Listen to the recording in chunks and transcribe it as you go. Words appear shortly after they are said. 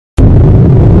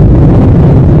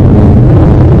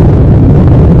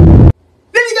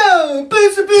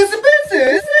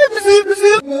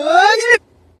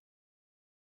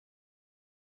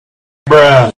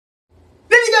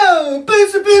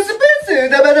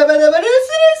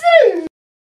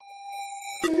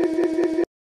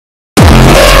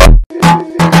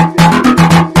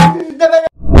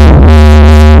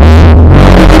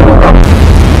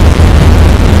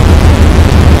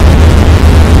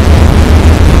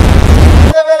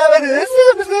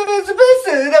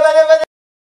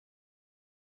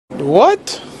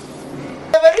What?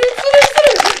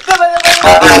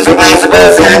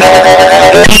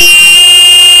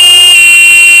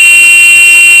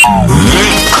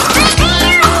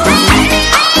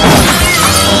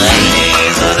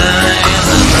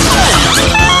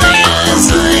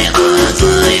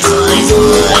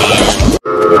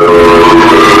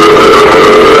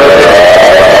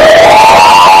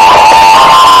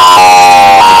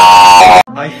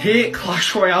 I hate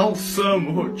Clash Royale so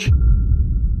much.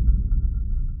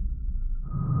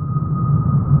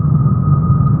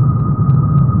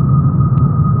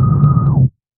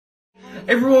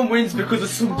 Everyone wins because of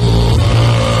some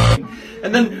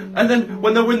and then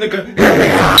when they win they go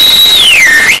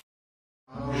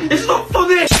it's not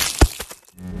funny!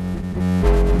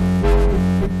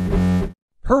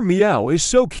 Her meow is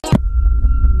so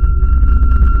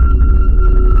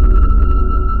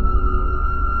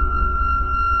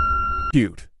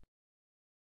cute.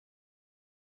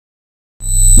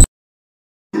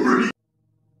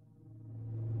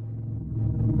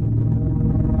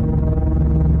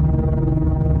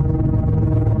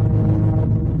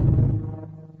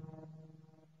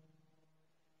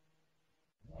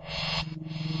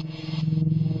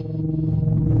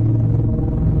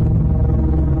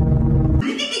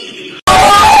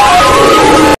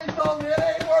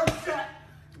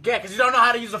 Yeah, because you don't know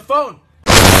how to use a phone.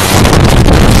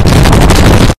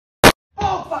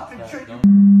 Oh, fucking shit! Come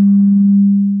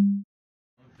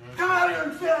out here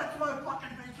and say that to my fucking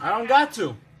face! I don't got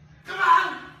to. Come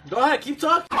on! Go ahead, keep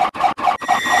talking.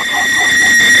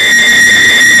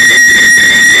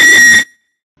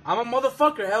 I'm a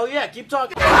motherfucker, hell yeah, keep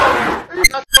talking. I'm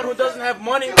not the one who doesn't have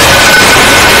money.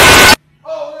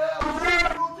 Oh yeah, I'm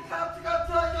going to cops, I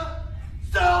gotta tell you!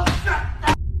 Still shut!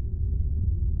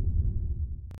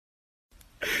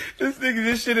 This nigga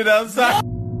just shitted outside.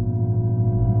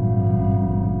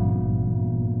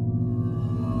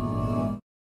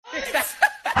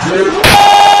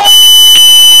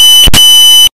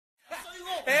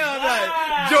 Hell no.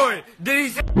 Joey, did he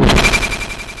say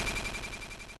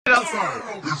outside?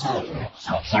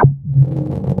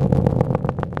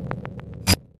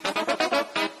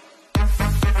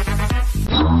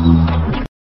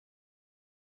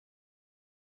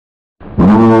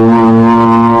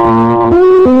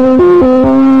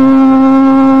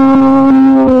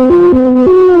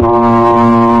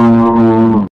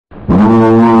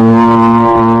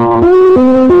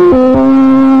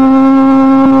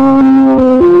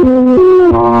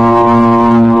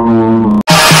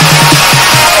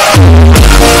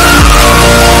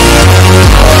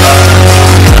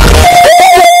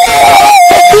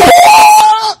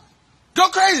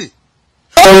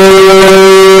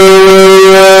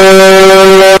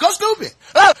 Go stupid!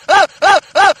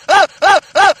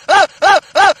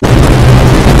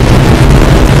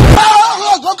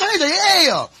 Go crazy,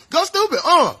 yeah! Go stupid,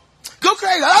 Go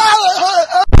crazy,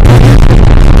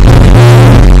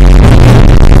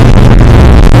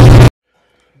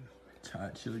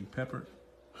 Hot chili pepper.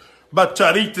 About to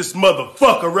try to eat this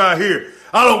motherfucker right here.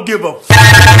 I don't give a fuck!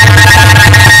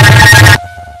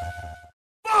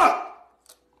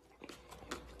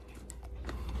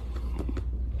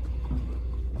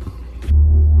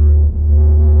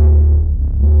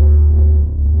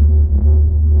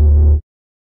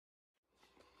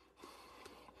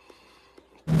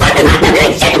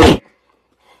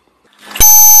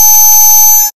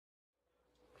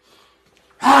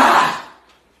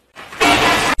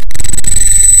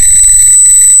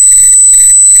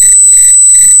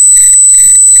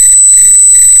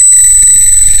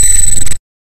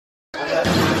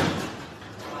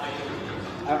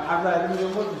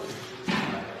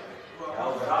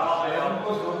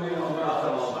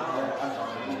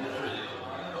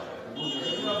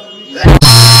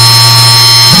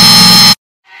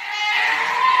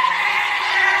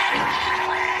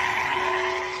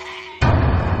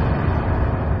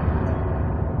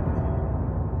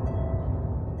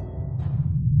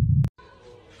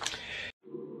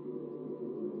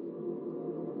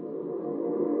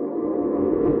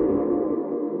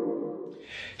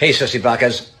 Hey, sissy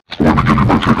buckers.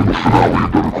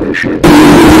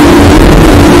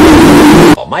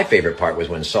 Oh, my favorite part was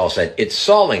when Saul said, "It's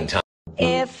Sauling time."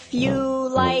 If you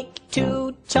like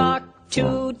to talk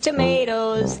to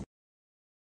tomatoes.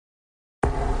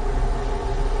 Hey,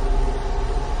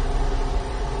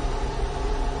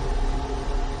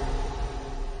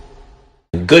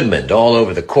 John Goodman all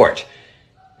over the court.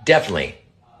 Definitely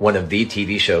one of the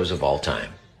TV shows of all time.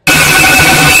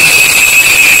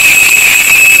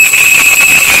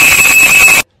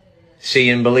 See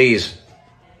you in Belize.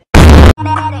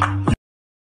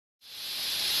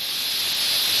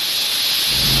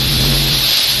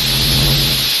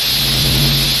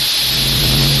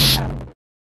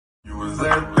 You was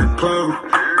at the club.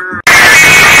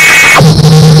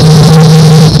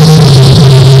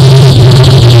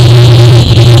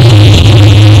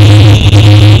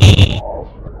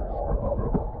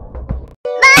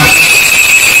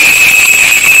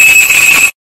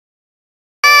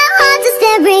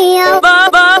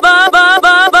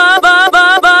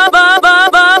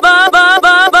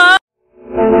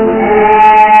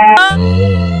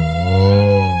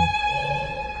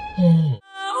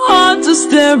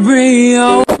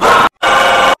 Stereo.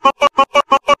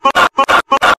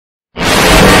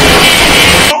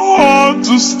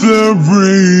 To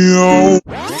stereo.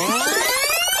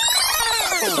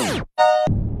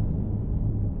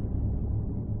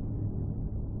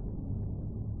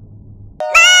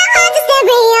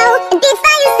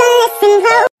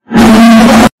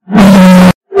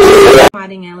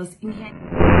 Tomarem elas em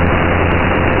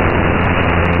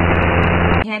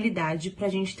realidade pra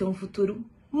gente ter um futuro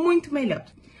muito melhor.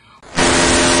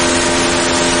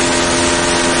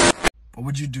 What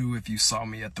would you do if you saw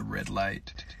me at the red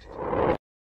light?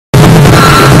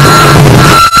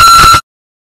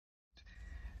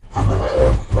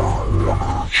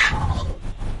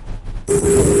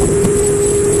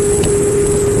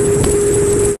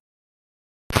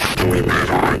 We made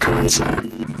eye contact.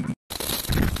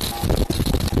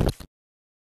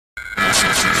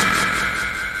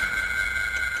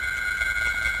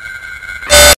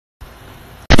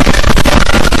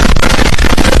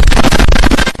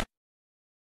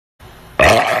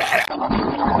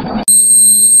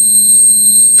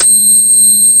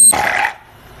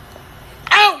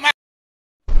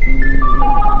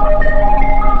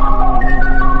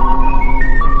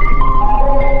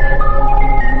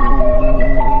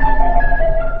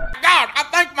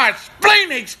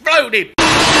 Exploded.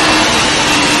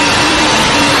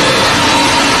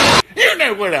 You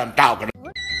know what I'm talking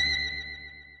about.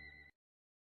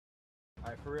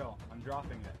 Alright, for real, I'm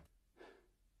dropping it.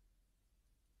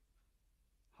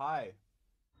 Hi.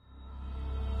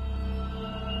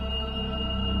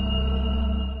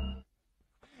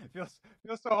 It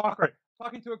feels so awkward.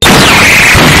 Talking to a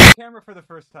camera for the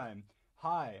first time.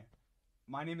 Hi,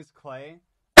 my name is Clay.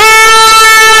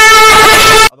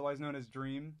 Otherwise known as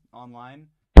Dream online.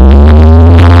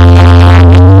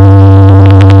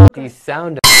 These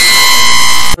sound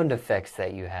effects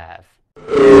that you have.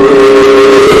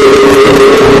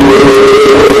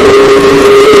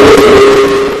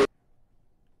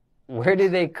 Where do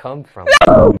they come from?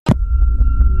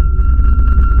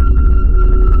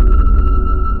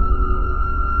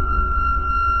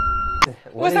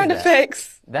 What sound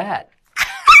effects? That.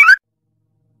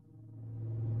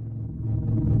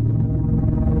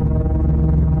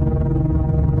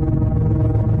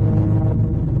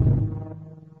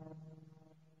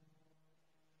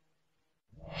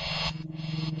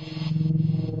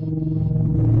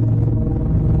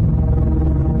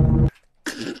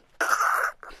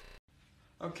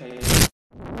 Okay.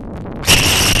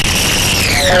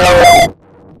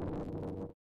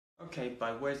 Okay,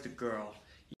 but where's the girl?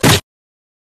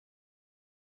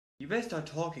 You better start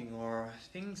talking or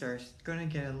things are gonna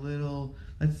get a little,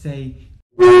 let's say...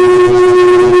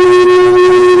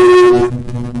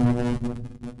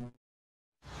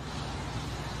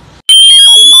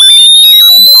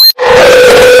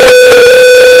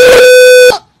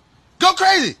 Go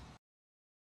crazy.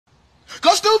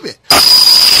 Go stupid.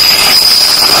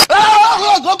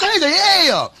 Go crazy,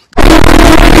 yeah.